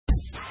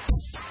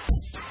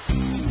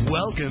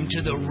Welcome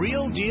to The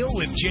Real Deal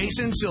with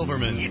Jason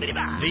Silverman,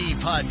 the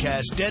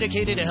podcast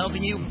dedicated to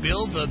helping you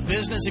build the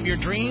business of your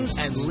dreams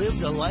and live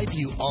the life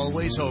you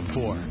always hoped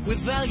for, with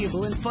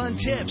valuable and fun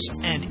tips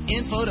and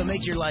info to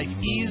make your life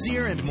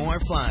easier and more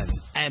fun.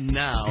 And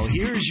now,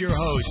 here's your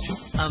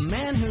host, a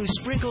man who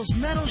sprinkles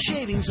metal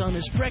shavings on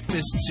his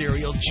breakfast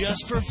cereal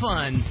just for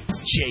fun,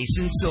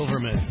 Jason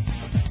Silverman.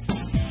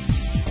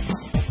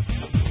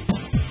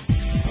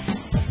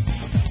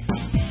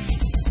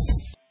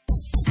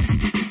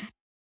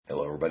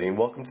 Everybody, and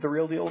welcome to The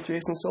Real Deal with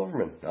Jason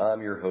Silverman.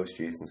 I'm your host,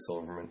 Jason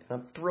Silverman,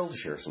 and I'm thrilled to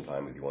share some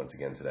time with you once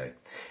again today.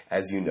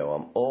 As you know,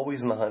 I'm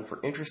always in the hunt for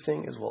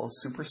interesting as well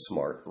as super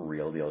smart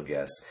real deal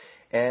guests,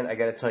 and I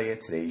gotta tell you,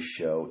 today's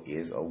show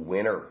is a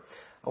winner.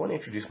 I want to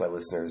introduce my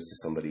listeners to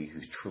somebody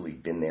who's truly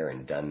been there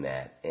and done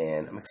that,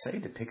 and I'm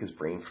excited to pick his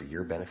brain for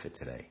your benefit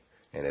today.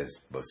 And as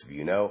most of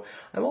you know,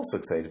 I'm also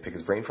excited to pick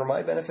his brain for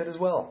my benefit as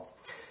well.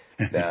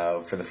 Now,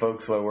 for the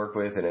folks who I work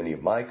with in any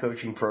of my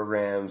coaching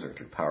programs or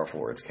through Powerful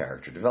Words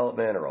Character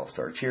Development or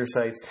All-Star Cheer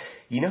sites,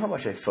 you know how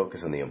much I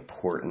focus on the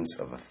importance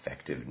of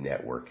effective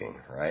networking,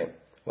 right?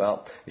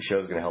 Well, the show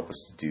is going to help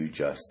us do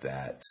just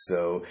that.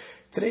 So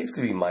today's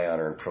going to be my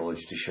honor and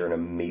privilege to share an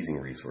amazing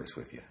resource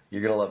with you.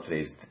 You're going to love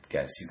today's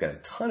guest. He's got a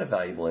ton of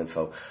valuable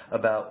info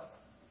about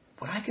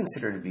what I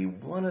consider to be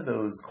one of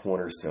those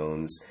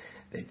cornerstones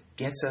that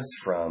gets us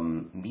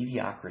from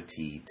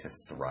mediocrity to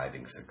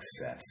thriving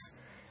success.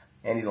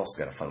 And he's also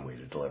got a fun way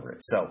to deliver it.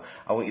 So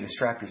I want you to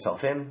strap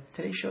yourself in.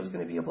 Today's show is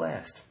going to be a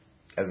blast.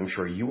 As I'm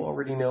sure you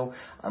already know,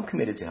 I'm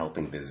committed to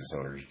helping business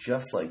owners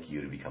just like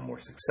you to become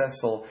more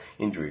successful,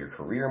 enjoy your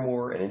career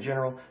more, and in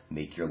general,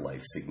 make your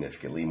life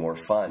significantly more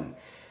fun.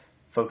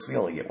 Folks, we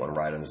only get one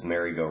ride on this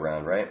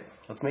merry-go-round, right?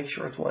 Let's make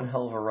sure it's one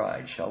hell of a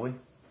ride, shall we?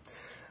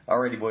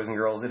 Alrighty, boys and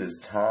girls, it is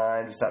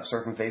time to stop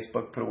surfing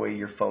Facebook, put away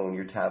your phone,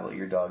 your tablet,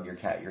 your dog, your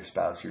cat, your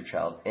spouse, your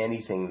child,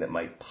 anything that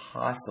might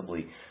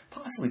possibly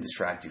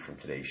distract you from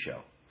today's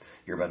show.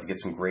 You're about to get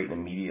some great and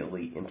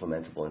immediately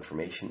implementable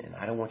information, and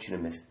I don't want you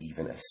to miss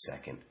even a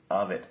second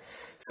of it.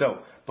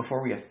 So,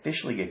 before we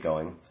officially get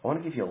going, I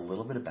want to give you a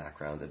little bit of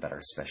background about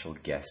our special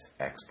guest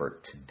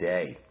expert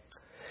today.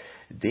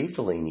 Dave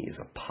Delaney is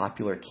a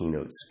popular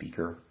keynote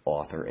speaker,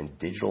 author, and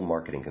digital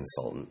marketing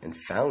consultant and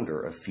founder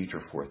of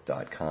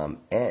FutureForth.com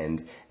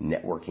and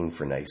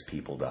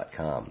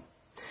NetworkingForNicePeople.com.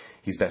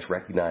 He's best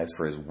recognized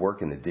for his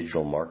work in the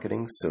digital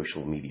marketing,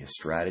 social media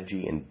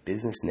strategy, and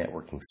business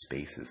networking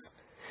spaces.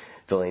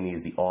 Delaney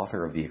is the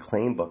author of the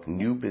acclaimed book,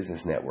 New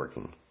Business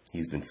Networking.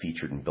 He's been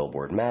featured in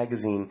Billboard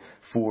Magazine,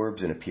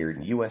 Forbes, and appeared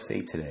in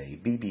USA Today,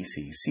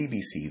 BBC,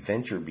 CBC,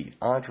 VentureBeat,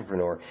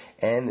 Entrepreneur,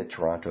 and the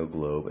Toronto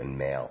Globe and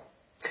Mail.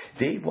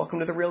 Dave, welcome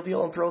to The Real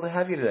Deal. I'm thrilled to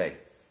have you today.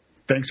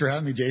 Thanks for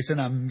having me, Jason.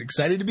 I'm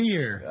excited to be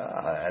here.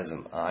 As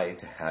am I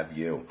to have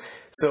you.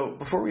 So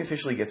before we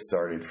officially get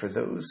started, for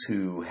those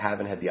who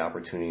haven't had the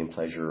opportunity and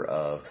pleasure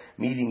of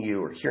meeting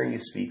you or hearing you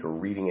speak or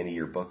reading any of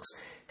your books,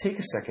 take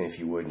a second, if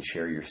you would, and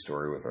share your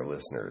story with our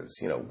listeners.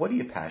 You know, what are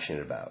you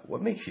passionate about?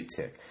 What makes you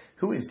tick?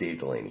 Who is Dave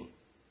Delaney?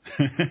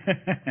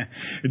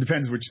 It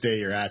depends which day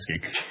you're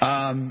asking.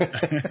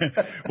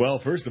 Well,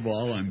 first of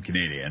all, I'm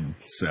Canadian,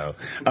 so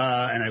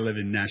and I live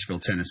in Nashville,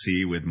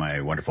 Tennessee, with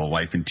my wonderful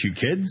wife and two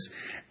kids.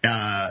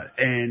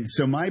 And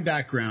so my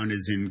background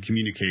is in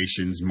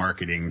communications,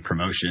 marketing,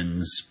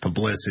 promotions,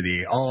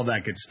 publicity, all of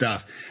that good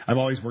stuff. I've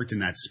always worked in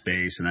that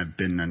space, and I've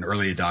been an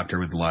early adopter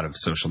with a lot of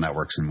social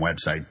networks and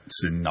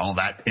websites and all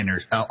that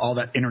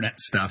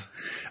internet stuff.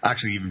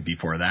 Actually, even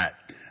before that.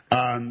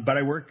 But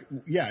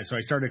so I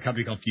started a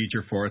company called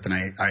FutureForth,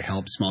 and I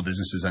help small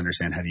businesses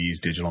understand how to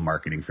use digital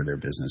marketing for their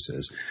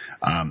businesses.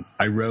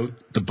 I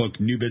wrote the book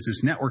New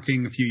Business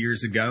Networking a few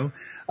years ago,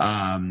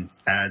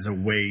 as a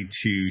way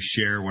to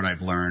share what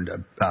I've learned.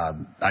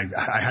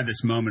 I had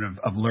this moment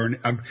of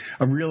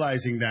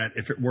realizing that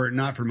if it were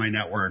not for my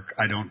network,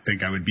 I don't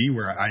think I would be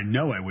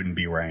I wouldn't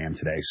be where I am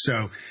today.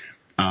 So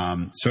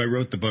I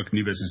wrote the book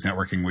New Business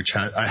Networking, which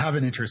I have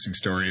an interesting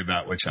story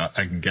about, which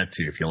I can get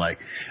to if you like.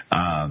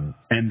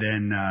 And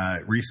then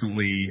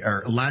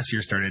last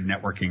year started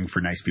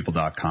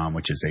NetworkingForNicePeople.com,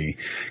 which is a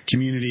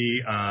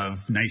community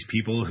of nice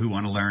people who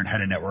want to learn how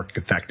to network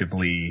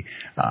effectively.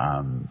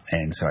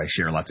 And so I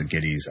share lots of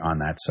goodies on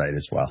that site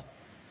as well.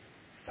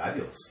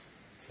 Fabulous.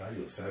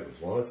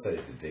 Well, I'm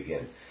excited to dig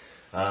in.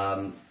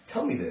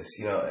 Tell me this,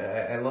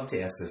 I love to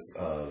ask this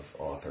of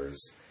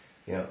authors,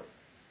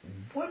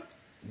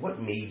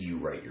 what made you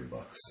write your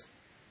books?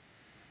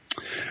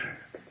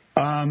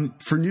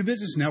 For New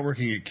Business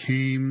Networking, it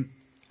came,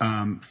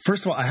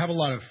 first of all, I have a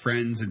lot of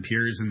friends and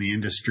peers in the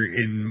industry,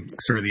 in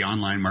sort of the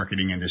online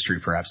marketing industry,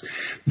 perhaps,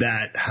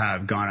 that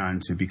have gone on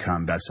to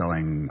become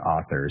best-selling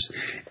authors.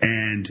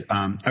 And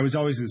I was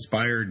always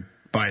inspired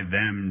by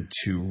them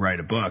to write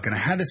a book. And I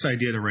had this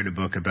idea to write a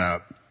book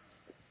about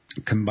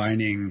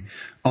combining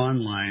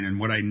online and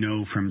what I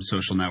know from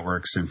social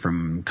networks and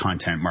from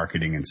content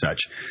marketing and such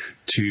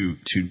to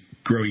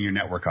growing your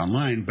network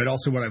online, but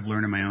also what I've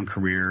learned in my own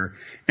career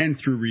and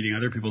through reading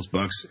other people's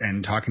books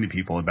and talking to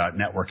people about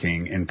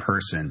networking in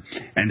person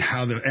and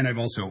and I've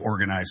also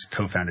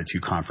co-founded 2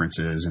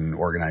 conferences and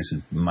organized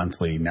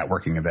monthly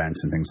networking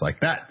events and things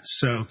like that.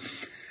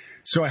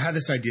 So I had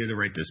this idea to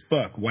write this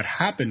book. What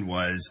happened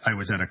was I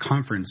was at a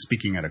conference,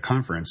 speaking at a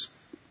conference,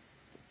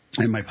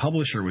 and my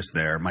publisher was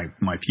there,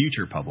 my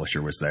future publisher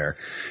was there,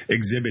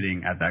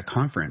 exhibiting at that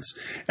conference.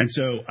 And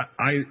so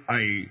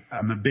I'm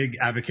a big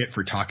advocate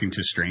for talking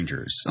to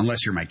strangers,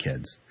 unless you're my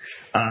kids.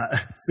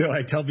 So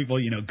I tell people,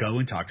 go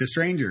and talk to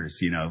strangers.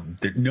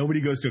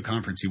 Nobody goes to a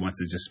conference who wants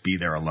to just be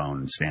there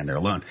alone, stand there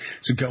alone.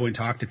 So go and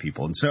talk to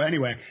people. And so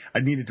anyway, I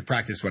needed to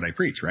practice what I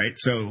preach, right?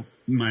 So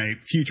my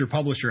future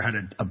publisher had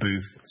a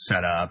booth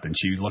set up, and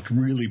she looked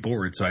really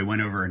bored. So I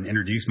went over and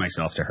introduced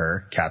myself to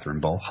her, Catherine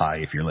Bull. Hi,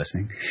 if you're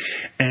listening.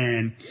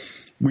 And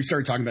we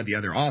started talking about the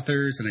other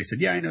authors, and I said,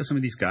 yeah, I know some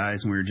of these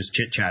guys, and we were just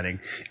chit-chatting.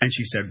 And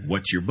she said,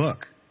 what's your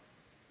book?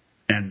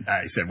 And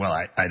I said, well,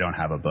 I don't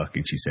have a book.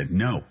 And she said,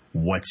 no,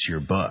 what's your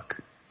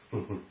book?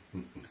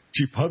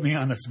 She put me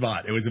on the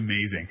spot. It was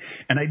amazing.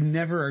 And I'd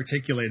never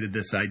articulated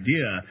this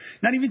idea,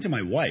 not even to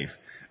my wife,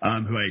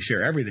 who I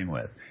share everything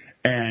with.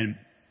 And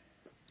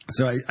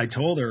so I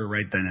told her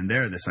right then and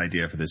there this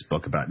idea for this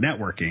book about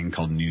networking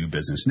called New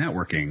Business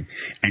Networking,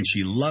 and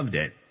she loved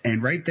it.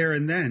 And right there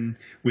and then,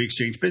 we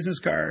exchanged business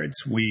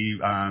cards. We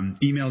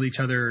emailed each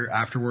other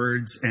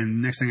afterwards,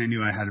 and next thing I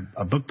knew, I had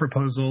a book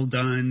proposal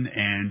done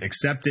and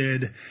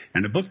accepted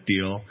and a book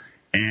deal.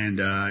 And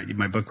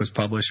my book was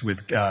published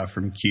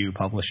from Q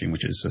Publishing,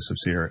 which is a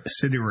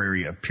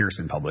subsidiary of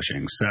Pearson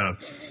Publishing. So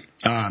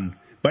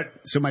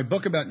my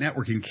book about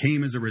networking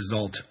came as a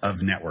result of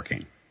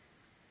networking.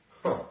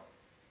 Huh.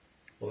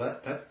 Well,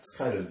 that's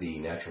kind of the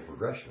natural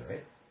progression,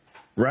 right?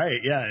 Right.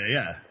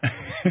 Yeah.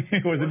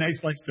 It was a nice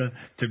place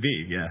to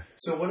be. Yeah.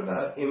 So what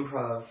about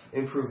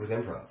improve with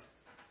improv?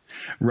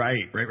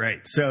 Right.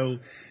 So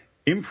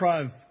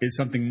improv is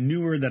something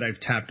newer that I've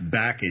tapped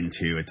back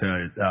into. It's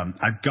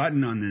I've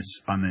gotten on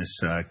this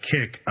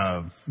kick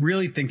of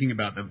really thinking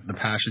about the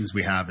passions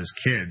we have as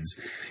kids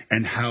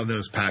and how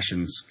those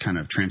passions kind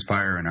of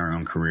transpire in our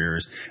own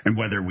careers, and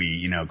whether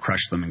we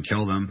crush them and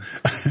kill them,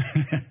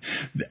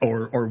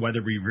 or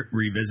whether we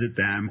revisit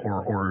them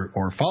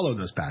or follow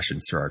those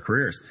passions through our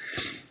careers.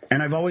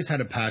 And I've always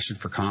had a passion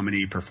for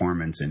comedy,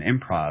 performance, and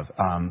improv.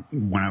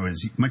 When I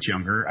was much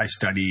younger, I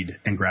studied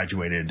and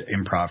graduated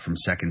improv from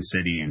Second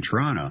City in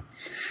Toronto.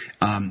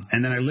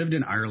 And then I lived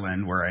in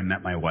Ireland, where I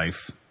met my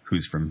wife,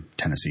 who's from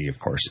Tennessee, of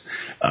course.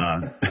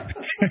 Yeah,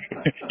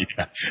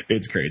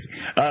 it's crazy.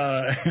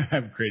 I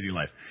have a crazy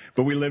life.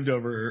 But we lived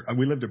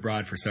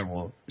abroad for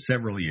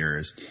several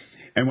years.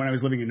 And when I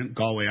was living in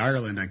Galway,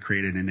 Ireland, I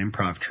created an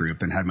improv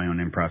troupe and had my own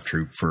improv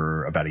troupe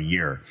for about a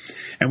year.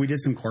 And we did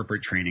some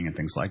corporate training and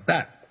things like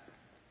that.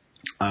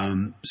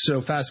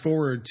 So fast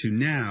forward to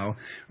now,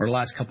 or the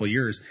last couple of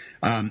years,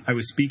 I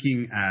was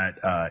speaking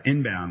at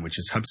Inbound, which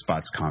is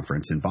HubSpot's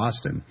conference in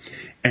Boston.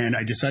 And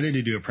I decided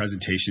to do a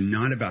presentation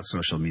not about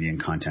social media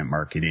and content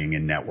marketing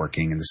and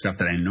networking and the stuff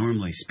that I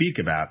normally speak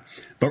about,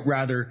 but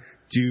rather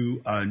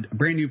do a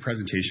brand new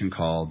presentation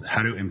called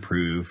How to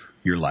Improve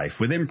Your Life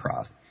with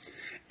Improv.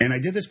 And I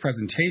did this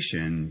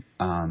presentation,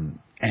 and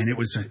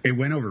it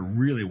went over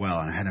really well,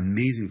 and I had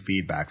amazing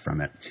feedback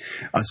from it.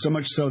 So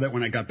much so that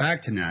when I got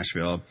back to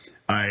Nashville,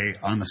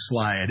 on the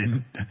sly, I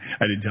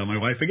didn't tell my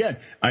wife again.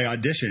 I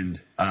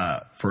auditioned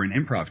for an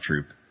improv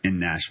troupe in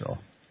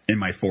Nashville in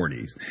my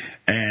 40s,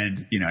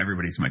 and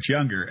everybody's much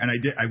younger. And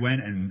I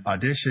went and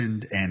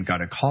auditioned and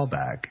got a call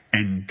back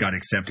and got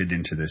accepted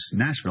into this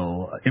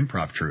Nashville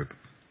improv troupe.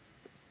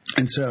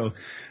 And so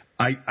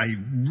I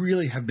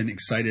really have been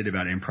excited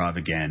about improv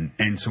again.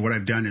 And so what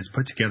I've done is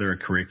put together a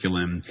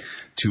curriculum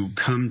to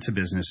come to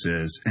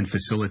businesses and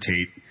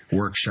facilitate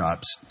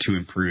workshops to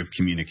improve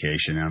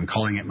communication. And I'm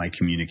calling it my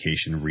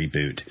communication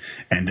reboot.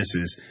 And this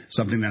is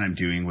something that I'm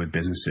doing with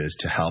businesses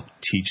to help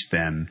teach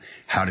them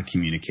how to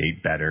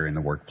communicate better in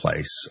the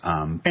workplace,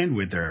 and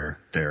with their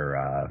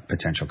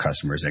potential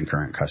customers and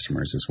current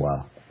customers as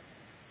well.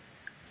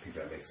 I think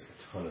that makes a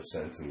ton of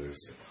sense, and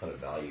there's a ton of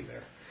value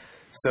there.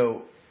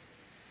 So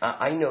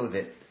I know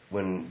that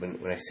when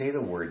I say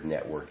the word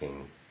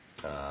networking,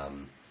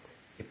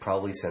 it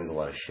probably sends a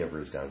lot of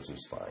shivers down some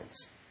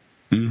spines.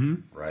 Mm-hmm.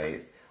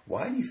 Right?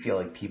 Why do you feel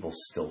like people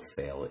still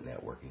fail at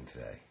networking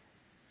today?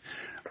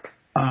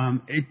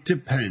 It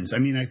depends. I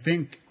mean, I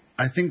think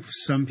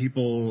some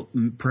people,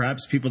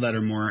 perhaps people that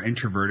are more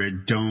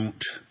introverted,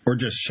 don't, or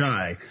just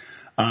shy,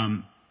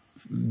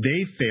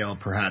 they fail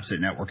perhaps at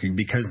networking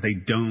because they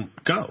don't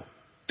go.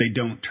 They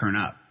don't turn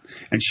up.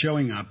 And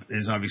showing up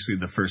is obviously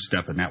the first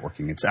step of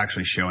networking. It's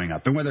actually showing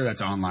up, and whether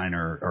that's online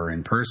or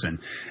in person,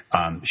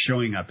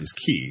 showing up is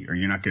key. Or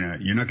you're not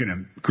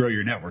gonna grow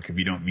your network if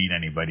you don't meet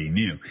anybody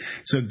new.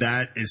 So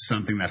that is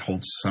something that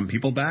holds some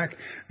people back.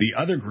 The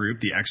other group,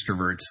 the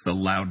extroverts, the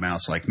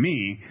loudmouths like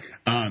me,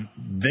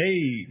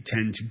 they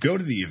tend to go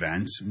to the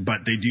events,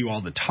 but they do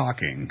all the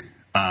talking.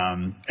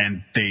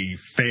 And they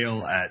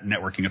fail at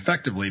networking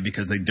effectively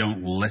because they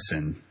don't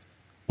listen,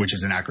 which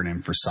is an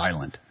acronym for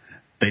silent.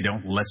 They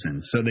don't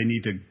listen. So they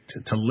need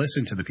to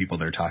listen to the people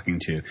they're talking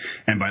to.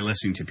 And by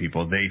listening to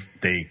people, they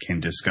can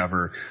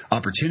discover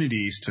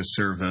opportunities to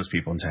serve those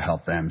people and to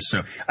help them.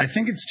 So I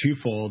think it's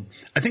twofold.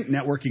 I think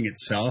networking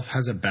itself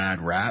has a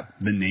bad rap.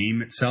 The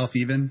name itself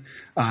even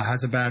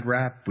has a bad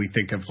rap. We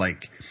think of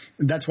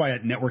that's why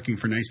at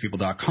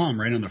networkingfornicepeople.com,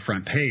 right on the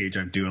front page,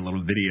 I do a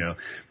little video,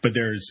 but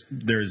there's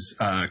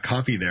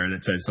copy there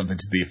that says something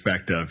to the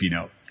effect of,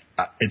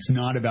 it's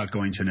not about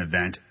going to an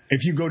event.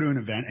 If you go to an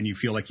event and you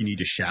feel like you need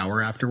to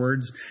shower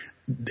afterwards,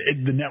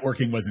 the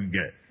networking wasn't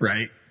good,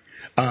 right?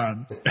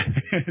 And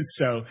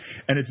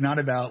it's not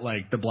about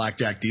the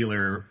blackjack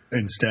dealer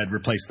instead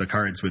replace the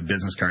cards with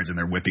business cards and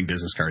they're whipping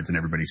business cards in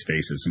everybody's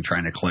faces and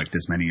trying to collect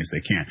as many as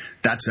they can.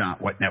 That's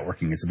not what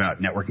networking is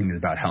about. Networking is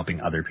about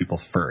helping other people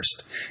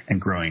first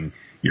and growing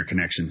your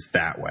connections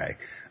that way.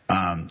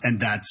 And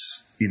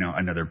that's,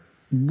 another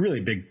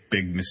really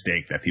big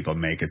mistake that people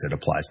make as it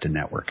applies to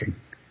networking.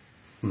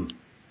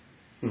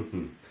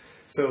 Mm-hmm.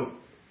 So,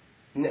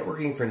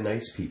 networking for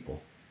nice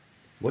people,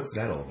 what's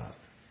that all about?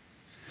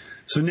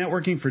 So,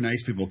 networking for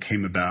nice people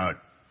came about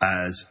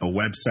as a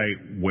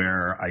website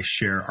where I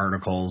share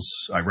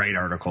articles, I write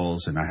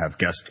articles, and I have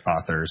guest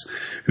authors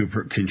who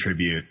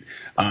contribute.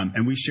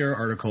 And we share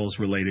articles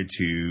related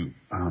to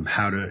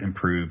how to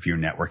improve your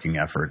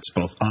networking efforts,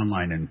 both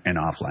online and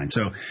offline.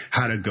 So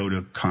how to go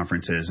to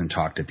conferences and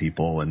talk to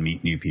people and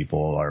meet new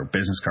people, or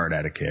business card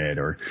etiquette,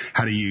 or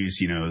how to use,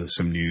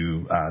 some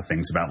new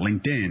things about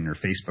LinkedIn or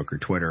Facebook or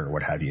Twitter or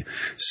what have you.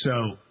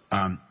 So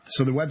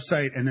the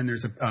website, and then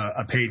there's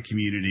a paid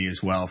community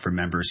as well for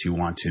members who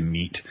want to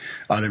meet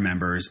other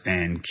members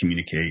and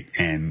communicate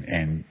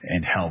and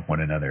help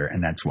one another.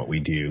 And that's what we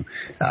do,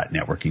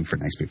 networking for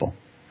nice people.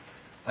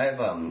 I have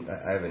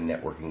a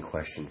networking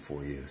question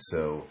for you.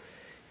 So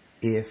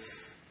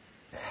if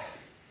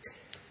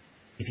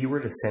you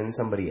were to send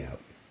somebody out,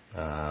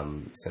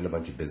 send a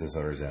bunch of business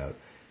owners out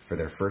for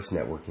their first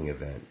networking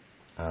event,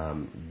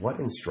 what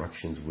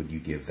instructions would you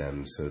give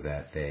them so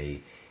that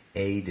they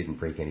A, didn't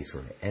break any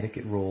sort of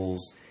etiquette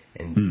rules,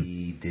 and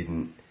B,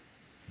 didn't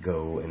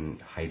go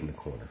and hide in the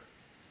corner?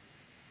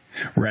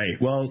 Right.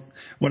 Well,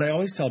 what I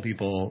always tell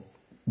people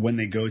when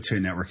they go to a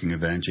networking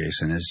event,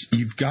 Jason, is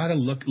you've got to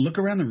look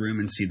around the room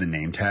and see the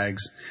name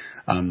tags,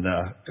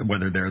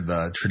 whether they're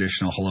the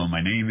traditional "hello,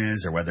 my name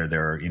is," or whether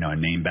they're a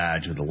name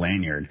badge with a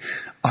lanyard.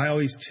 I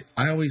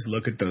always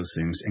look at those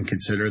things and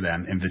consider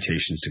them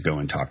invitations to go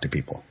and talk to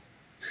people.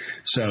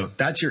 So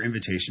that's your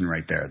invitation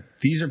right there.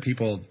 These are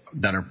people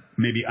that are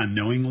maybe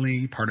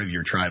unknowingly part of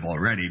your tribe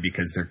already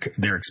because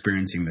they're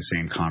experiencing the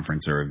same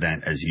conference or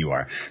event as you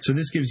are. So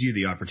this gives you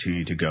the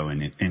opportunity to go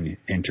and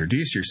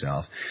introduce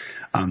yourself.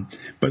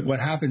 But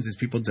what happens is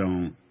people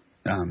don't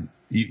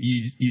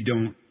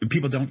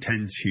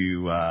tend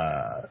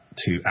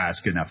to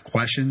ask enough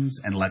questions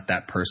and let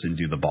that person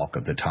do the bulk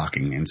of the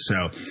talking. And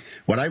so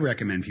what I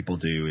recommend people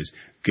do is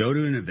go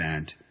to an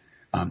event.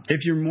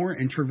 If you're more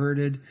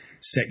introverted,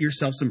 set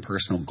yourself some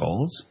personal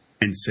goals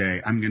and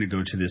say, I'm going to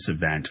go to this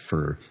event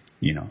for,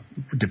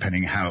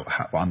 depending how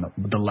on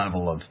the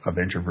level of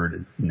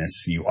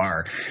introvertedness you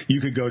are. You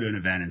could go to an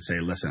event and say,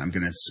 listen, I'm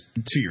going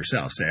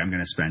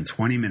to spend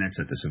 20 minutes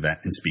at this event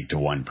and speak to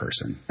one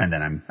person, and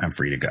then I'm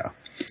free to go.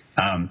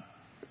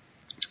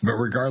 But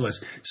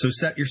regardless, so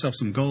set yourself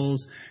some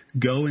goals,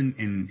 go and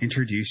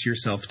introduce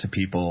yourself to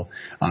people,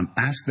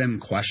 ask them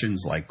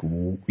questions like,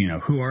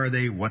 who are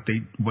they? What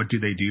do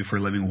they do for a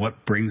living?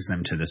 What brings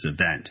them to this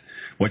event?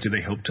 What do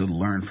they hope to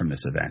learn from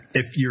this event?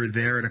 If you're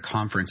there at a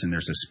conference and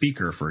there's a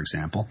speaker, for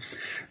example,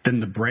 then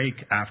the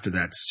break after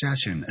that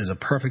session is a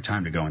perfect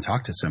time to go and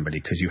talk to somebody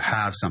because you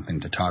have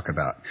something to talk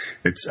about.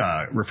 It's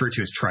referred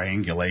to as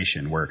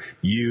triangulation, where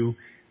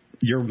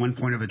you're one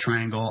point of the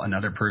triangle,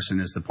 another person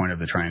is the point of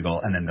the triangle,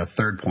 and then the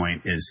third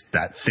point is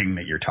that thing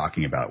that you're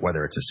talking about,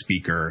 whether it's a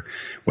speaker,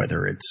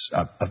 whether it's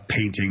a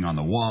painting on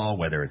the wall,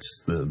 whether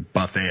it's the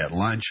buffet at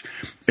lunch.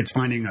 It's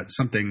finding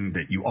something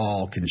that you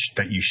all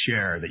that you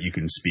share, that you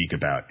can speak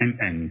about.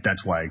 And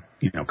that's why,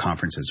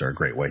 conferences are a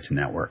great way to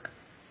network.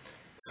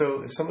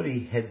 So if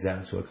somebody heads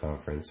out to a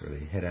conference or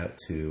they head out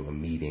to a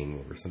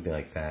meeting or something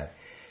like that,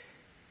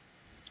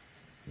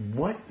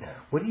 what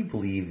do you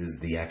believe is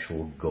the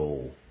actual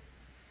goal?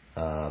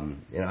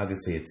 And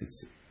obviously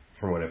it's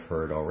from what I've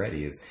heard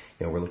already is,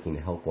 we're looking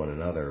to help one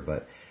another,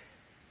 but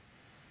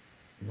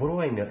what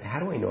do I know? How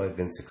do I know I've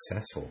been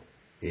successful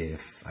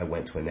if I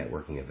went to a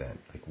networking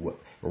event?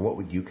 What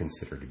would you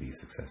consider to be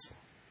successful?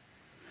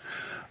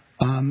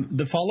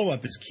 The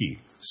follow-up is key.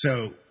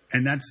 So,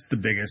 and that's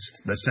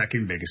the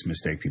second biggest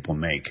mistake people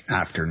make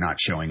after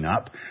not showing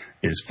up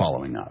is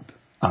following up.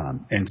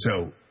 And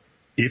so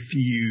if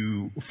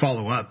you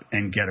follow up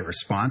and get a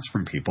response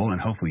from people, and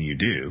hopefully you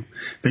do,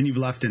 then you've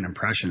left an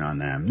impression on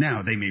them.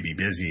 Now, they may be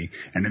busy,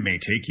 and it may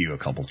take you a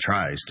couple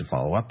tries to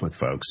follow up with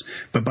folks.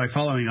 But by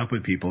following up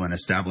with people and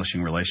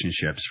establishing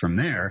relationships from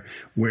there,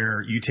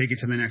 where you take it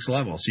to the next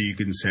level, so you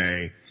can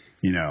say,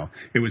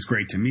 it was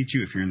great to meet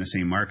you. If you're in the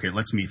same market,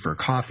 let's meet for a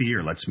coffee,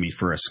 or let's meet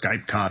for a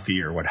Skype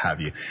coffee, or what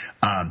have you.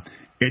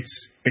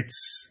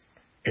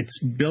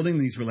 It's building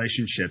these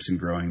relationships and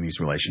growing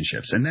these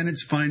relationships. And then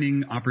it's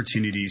finding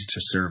opportunities to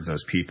serve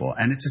those people.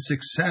 And it's a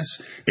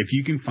success if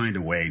you can find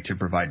a way to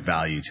provide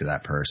value to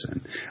that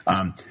person.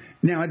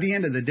 Now, at the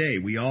end of the day,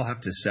 we all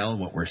have to sell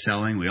what we're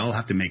selling. We all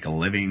have to make a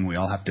living. We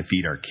all have to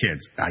feed our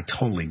kids. I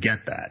totally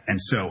get that.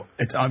 And so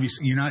it's obvious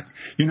you're not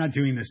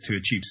doing this to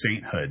achieve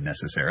sainthood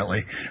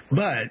necessarily.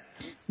 But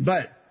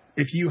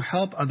if you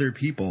help other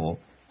people,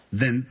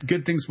 then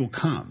good things will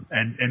come,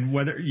 and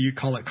whether you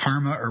call it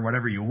karma or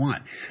whatever you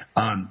want.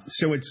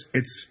 So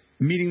it's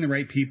meeting the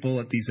right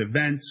people at these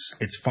events.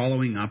 It's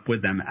following up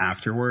with them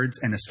afterwards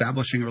and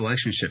establishing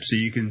relationships so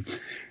you can,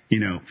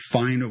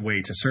 find a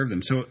way to serve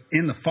them. So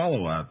in the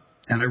follow-up,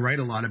 and I write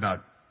a lot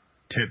about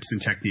tips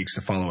and techniques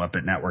to follow up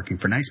at networking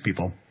for nice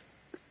people.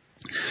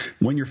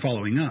 When you're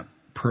following up,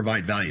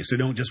 provide value. So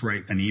don't just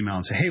write an email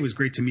and say, hey, it was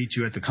great to meet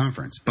you at the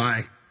conference.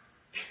 Bye.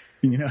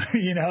 You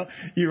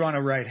want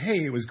to write,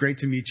 hey, it was great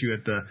to meet you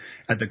at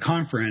the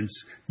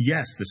conference.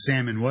 Yes, the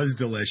salmon was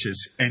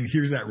delicious. And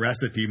here's that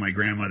recipe my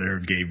grandmother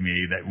gave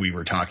me that we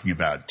were talking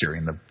about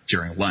during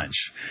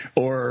lunch.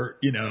 Or,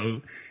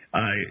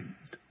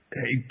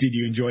 hey, did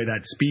you enjoy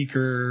that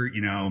speaker?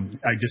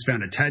 I just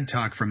found a TED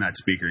Talk from that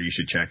speaker you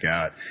should check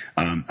out.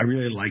 I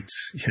really liked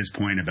his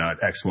point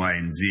about X, Y,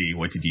 and Z.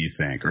 What did you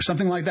think? Or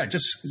something like that.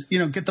 Just,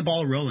 get the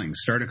ball rolling.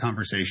 Start a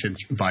conversation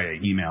via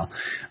email.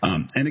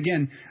 And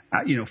again,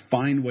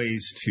 find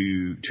ways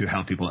to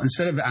help people.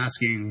 Instead of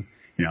asking,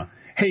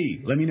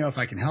 hey, let me know if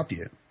I can help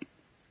you.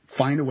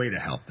 Find a way to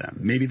help them.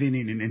 Maybe they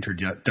need an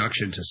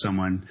introduction to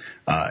someone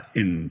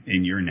in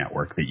your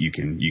network that you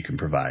can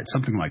provide.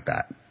 Something like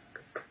that.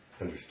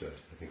 Understood.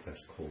 I think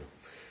that's cool.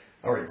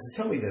 All right,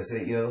 so tell me this.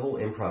 The whole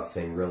improv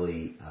thing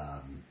really,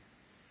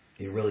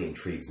 it really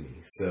intrigues me.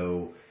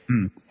 So,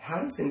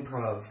 how does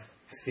improv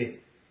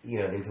fit,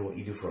 into what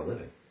you do for a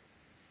living?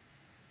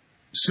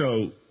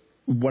 So,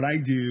 what I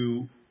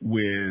do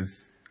with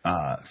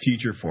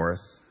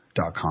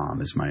futureforth.com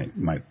is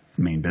my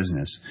main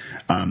business,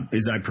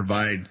 is I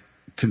provide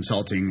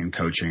consulting and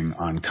coaching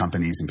on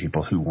companies and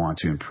people who want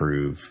to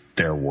improve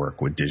their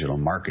work with digital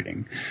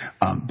marketing.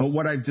 But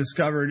what I've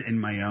discovered in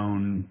my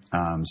own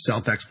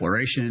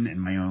self-exploration and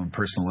my own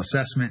personal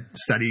assessment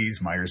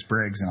studies,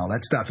 Myers-Briggs and all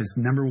that stuff, is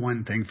the number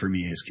one thing for me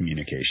is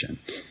communication.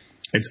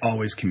 It's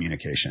always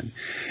communication.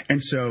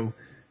 And so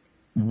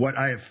what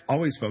I've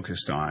always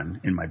focused on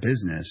in my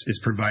business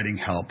is providing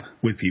help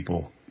with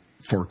people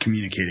for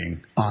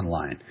communicating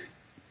online.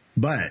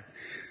 But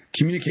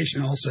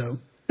communication also,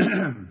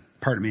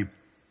 pardon me,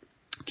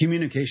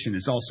 communication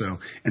is also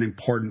an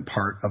important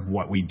part of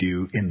what we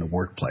do in the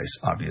workplace,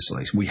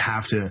 obviously. We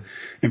have to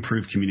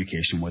improve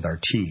communication with our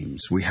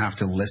teams. We have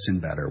to listen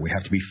better. We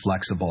have to be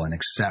flexible and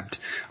accept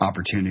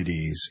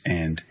opportunities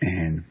and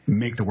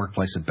make the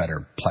workplace a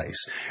better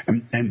place.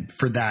 And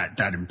for that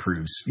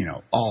improves,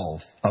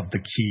 all of the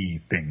key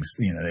things.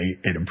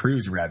 It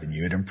improves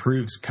revenue. It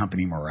improves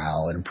company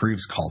morale. It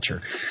improves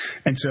culture.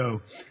 And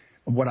so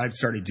what I've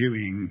started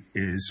doing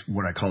is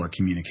what I call a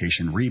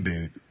communication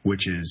reboot,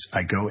 which is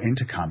I go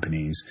into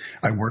companies,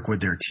 I work with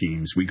their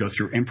teams, we go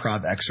through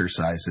improv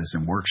exercises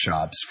and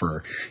workshops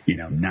for,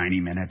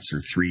 90 minutes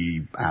or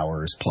 3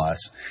 hours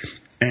plus,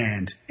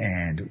 and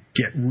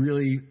get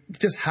really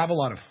just have a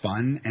lot of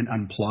fun and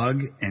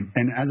unplug. And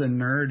as a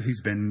nerd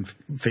who's been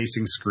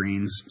facing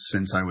screens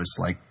since I was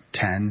like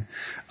 10,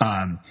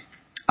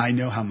 I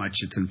know how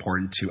much it's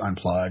important to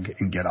unplug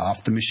and get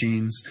off the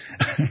machines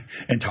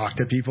and talk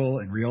to people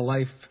in real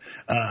life.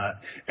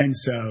 And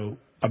so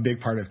a big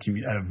part of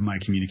my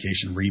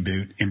communication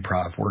reboot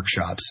improv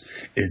workshops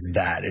is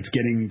that it's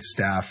getting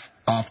staff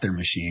off their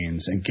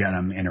machines and get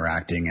them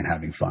interacting and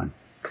having fun.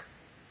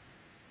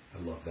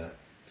 I love that.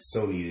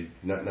 So needed,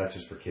 not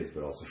just for kids,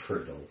 but also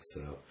for adults.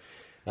 So,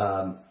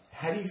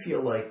 how do you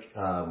feel like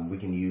we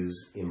can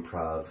use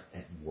improv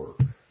at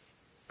work?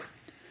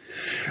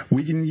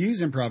 We can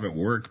use improv at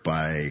work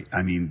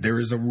there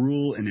is a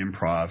rule in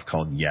improv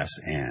called yes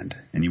and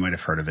you might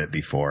have heard of it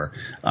before.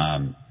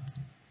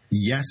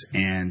 Yes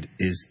and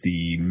is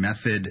the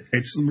method.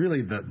 It's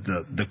really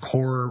the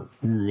core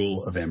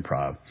rule of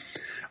improv.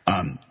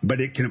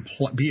 But it can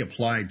be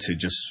applied to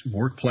just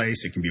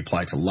workplace. It can be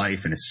applied to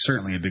life, and it's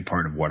certainly a big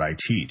part of what I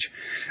teach.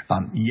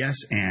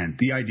 Yes and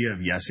the idea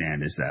of yes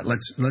and is that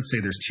let's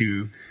say there's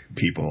two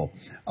people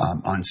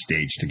on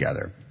stage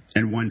together.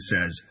 And one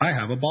says, I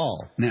have a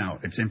ball. Now,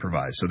 it's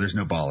improvised, so there's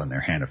no ball in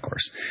their hand, of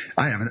course.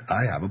 I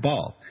have a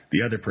ball.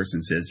 The other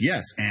person says,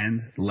 yes,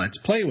 and let's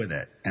play with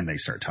it. And they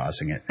start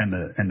tossing it, and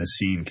the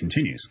scene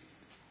continues.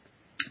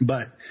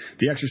 But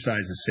the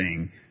exercise is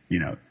saying,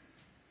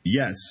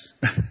 yes,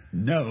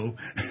 no,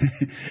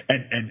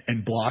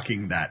 and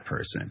blocking that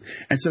person.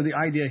 And so the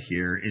idea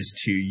here is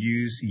to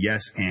use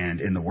yes and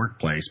in the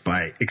workplace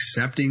by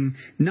accepting,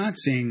 not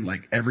saying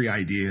like every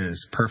idea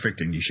is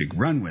perfect and you should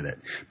run with it.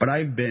 But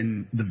I've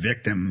been the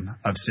victim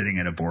of sitting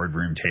at a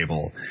boardroom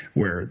table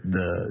where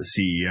the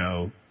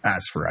CEO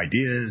asks for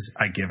ideas,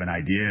 I give an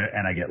idea,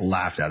 and I get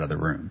laughed out of the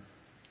room.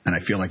 And I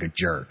feel like a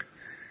jerk.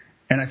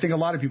 And I think a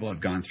lot of people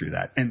have gone through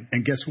that.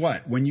 And guess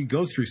what? When you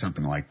go through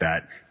something like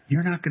that,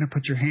 you're not going to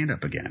put your hand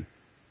up again.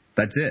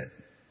 That's it.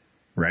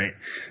 Right?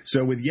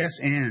 So with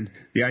yes and,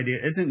 the idea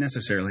isn't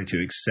necessarily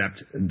to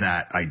accept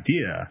that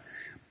idea,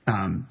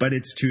 but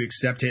it's to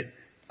accept it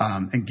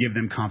and give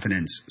them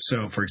confidence.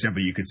 So, for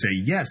example, you could say,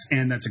 yes,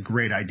 and that's a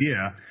great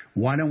idea.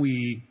 Why don't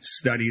we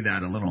study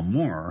that a little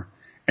more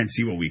and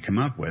see what we come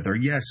up with? Or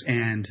yes,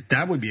 and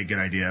that would be a good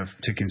idea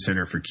to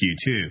consider for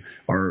Q2,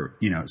 or,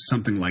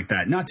 something like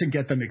that. Not to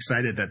get them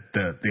excited that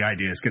the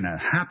idea is going to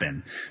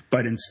happen,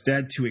 but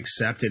instead to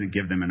accept it and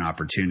give them an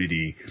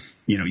opportunity,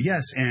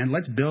 yes, and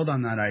let's build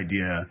on that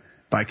idea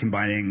by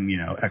combining,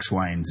 X,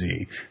 Y, and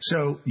Z.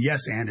 So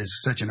yes, and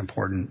is such an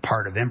important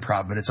part of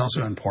improv, but it's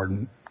also an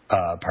important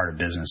part of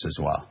business as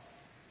well.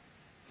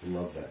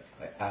 Love that.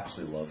 I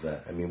absolutely love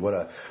that. I mean, what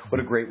a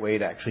great way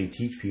to actually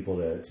teach people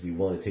to be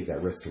willing to take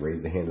that risk to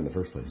raise the hand in the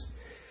first place.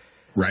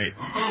 Right.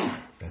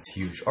 That's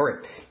huge. All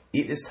right.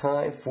 It is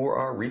time for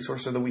our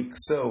resource of the week.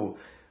 So,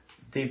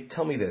 Dave,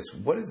 tell me this.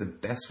 What is the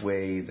best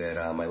way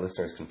that my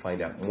listeners can find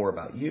out more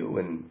about you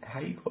and how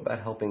you go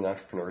about helping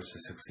entrepreneurs to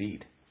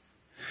succeed?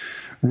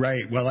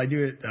 Right. Well, I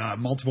do it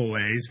multiple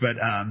ways, but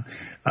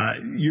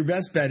your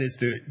best bet is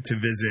to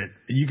visit.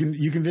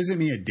 You can visit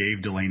me at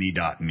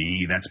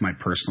davedelaney.me. That's my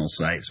personal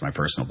site. It's my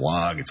personal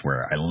blog. It's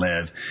where I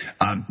live.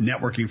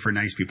 Networking for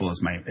Nice People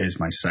is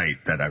my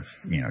site that I've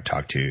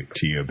talked to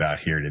you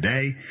about here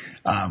today.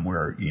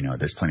 Where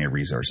there's plenty of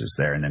resources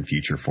there. And then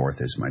Future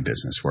Fourth is my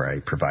business where I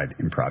provide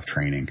improv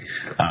training.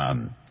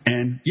 I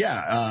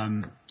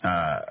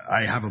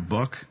have a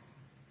book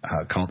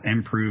called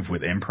Improve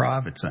with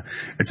Improv. It's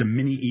a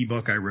mini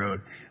ebook I wrote,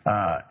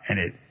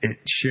 and it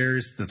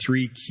shares the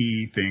 3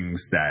 key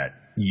things that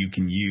you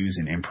can use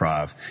in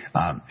improv,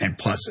 and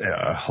plus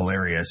a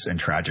hilarious and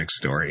tragic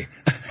story.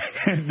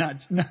 not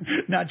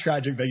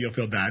tragic that you'll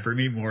feel bad for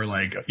me, more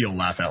like you'll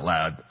laugh out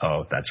loud.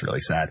 Oh, that's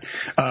really sad.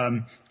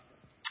 In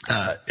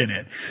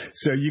it.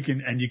 So you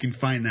can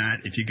find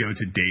that if you go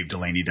to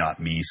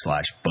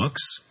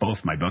davedelaney.me/books.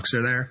 Both my books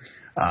are there.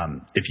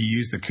 If you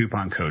use the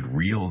coupon code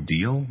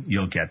REALDEAL,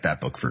 you'll get that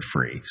book for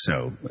free.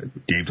 So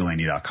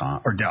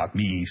davedelaney.com or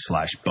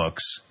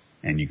 .me/books,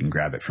 and you can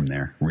grab it from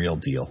there. Real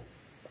Deal.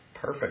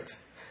 Perfect.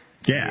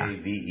 Yeah.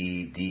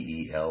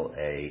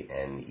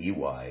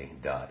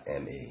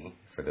 DAVEDELANEY.me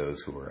for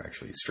those who are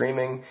actually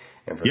streaming,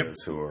 and for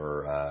those who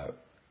are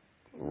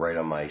right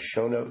on my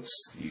show notes,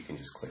 you can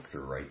just click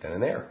through right then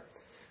and there.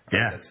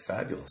 Yeah. That's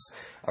fabulous.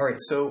 All right,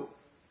 so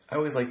I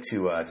always like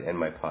to end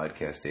my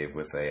podcast, Dave,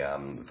 with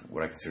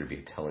what I consider to be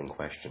a telling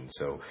question.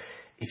 So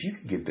if you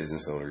could give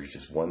business owners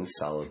just one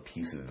solid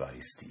piece of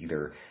advice to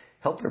either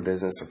help their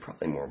business or,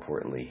 probably more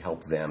importantly,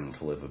 help them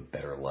to live a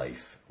better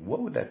life, what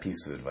would that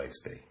piece of advice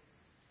be?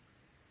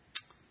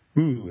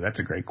 Ooh, that's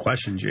a great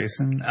question,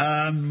 Jason.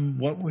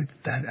 What would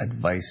that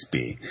advice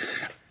be?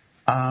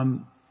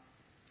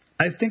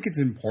 I think it's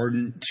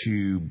important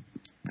to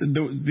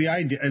the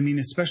idea. I mean,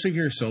 especially if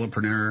you're a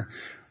solopreneur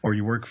or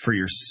you work for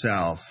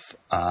yourself,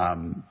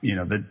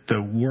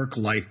 the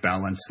work-life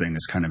balance thing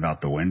is kind of out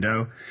the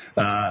window.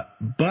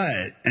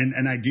 But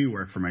I do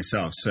work for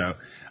myself. So,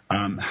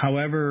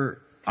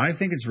 however, I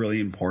think it's really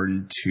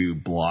important to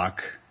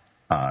block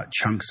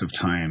chunks of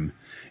time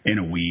in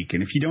a week.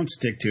 And if you don't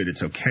stick to it,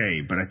 it's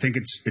okay. But I think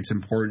it's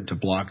important to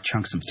block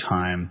chunks of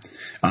time.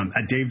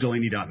 At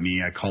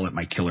davedelaney.me, I call it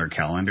my killer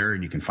calendar,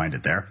 and you can find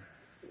it there.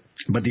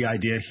 But the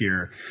idea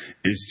here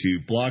is to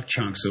block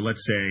chunks. So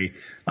let's say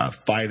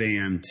 5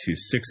 a.m. to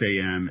 6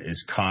 a.m.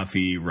 is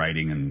coffee,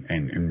 writing,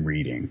 and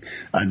reading.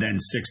 And then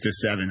 6 to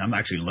 7, I'm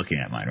actually looking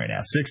at mine right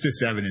now. 6 to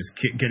 7 is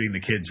getting the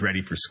kids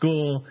ready for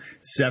school.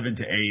 7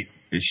 to 8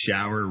 is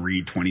shower,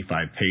 read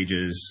 25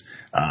 pages.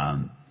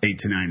 8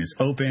 to 9 is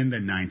open,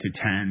 then 9 to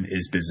 10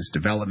 is business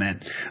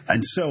development,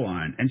 and so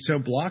on. And so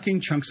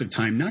blocking chunks of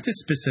time, not to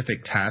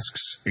specific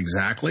tasks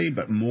exactly,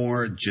 but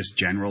more just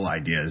general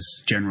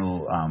ideas,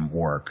 general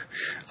work,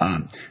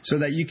 so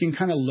that you can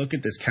kind of look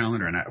at this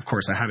calendar. And of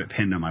course, I have it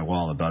pinned on my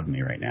wall above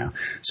me right now.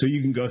 So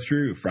you can go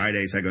through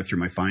Fridays, I go through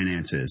my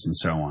finances and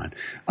so on.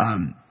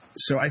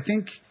 So I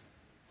think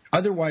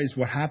otherwise,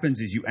 what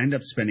happens is you end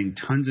up spending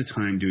tons of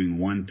time doing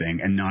one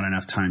thing and not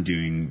enough time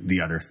doing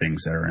the other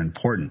things that are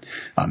important.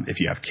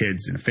 If you have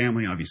kids and a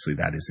family, obviously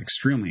that is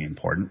extremely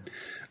important.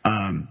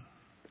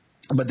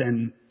 But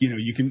then,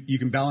 you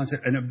can balance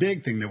it. And a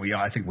big thing that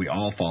I think we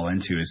all fall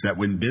into is that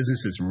when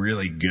business is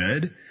really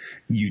good,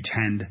 you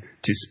tend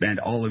to spend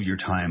all of your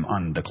time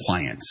on the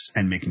clients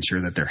and making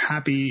sure that they're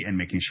happy and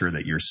making sure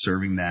that you're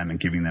serving them and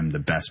giving them the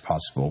best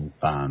possible,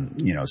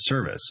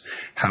 service.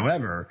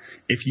 However,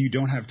 if you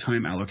don't have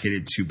time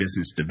allocated to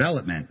business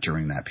development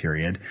during that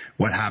period,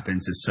 what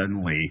happens is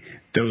suddenly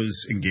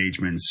those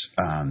engagements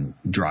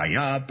dry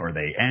up, or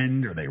they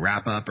end, or they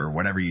wrap up, or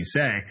whatever you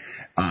say,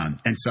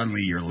 and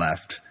suddenly you're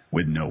left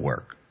with no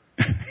work.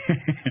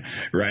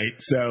 Right?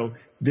 So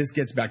this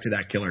gets back to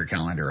that killer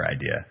calendar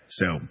idea.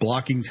 So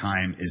blocking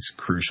time is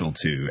crucial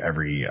to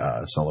every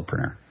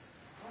solopreneur.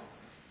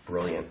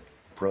 Brilliant.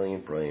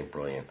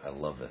 I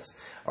love this.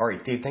 All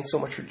right, Dave, thanks so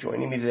much for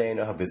joining me today. I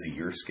know how busy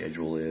your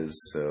schedule is,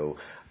 so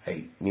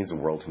it means the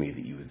world to me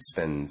that you would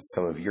spend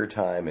some of your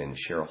time and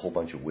share a whole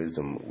bunch of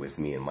wisdom with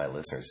me and my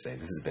listeners today.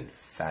 This has been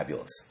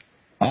fabulous.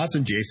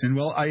 Awesome, Jason.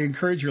 Well, I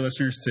encourage your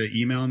listeners to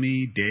email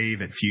me,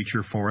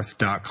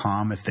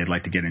 dave@futureforth.com, if they'd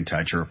like to get in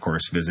touch, or, of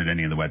course, visit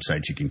any of the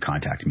websites. You can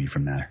contact me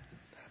from there.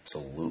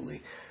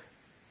 Absolutely.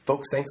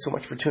 Folks, thanks so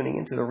much for tuning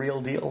into The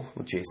Real Deal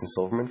with Jason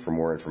Silverman. For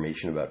more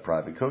information about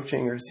private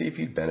coaching or to see if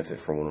you'd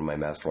benefit from one of my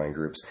mastermind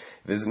groups,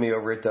 visit me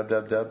over at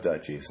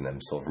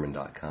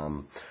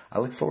www.jasonmsilverman.com. I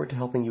look forward to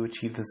helping you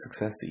achieve the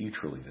success that you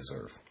truly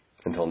deserve.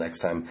 Until next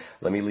time,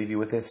 let me leave you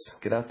with this.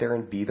 Get out there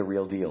and be the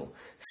real deal.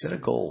 Set a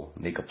goal,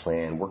 make a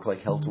plan, work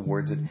like hell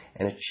towards it,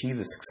 and achieve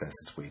the success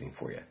that's waiting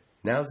for you.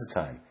 Now's the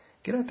time.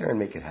 Get out there and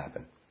make it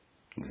happen.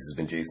 This has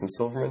been Jason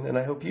Silverman, and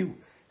I hope you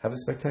have a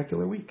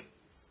spectacular week.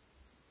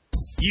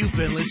 You've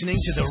been listening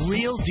to The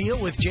Real Deal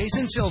with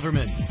Jason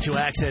Silverman. To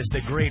access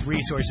the great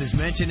resources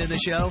mentioned in the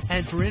show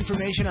and for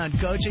information on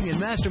coaching and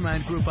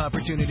mastermind group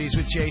opportunities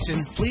with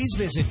Jason, please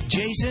visit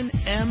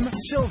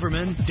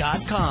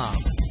jasonmsilverman.com.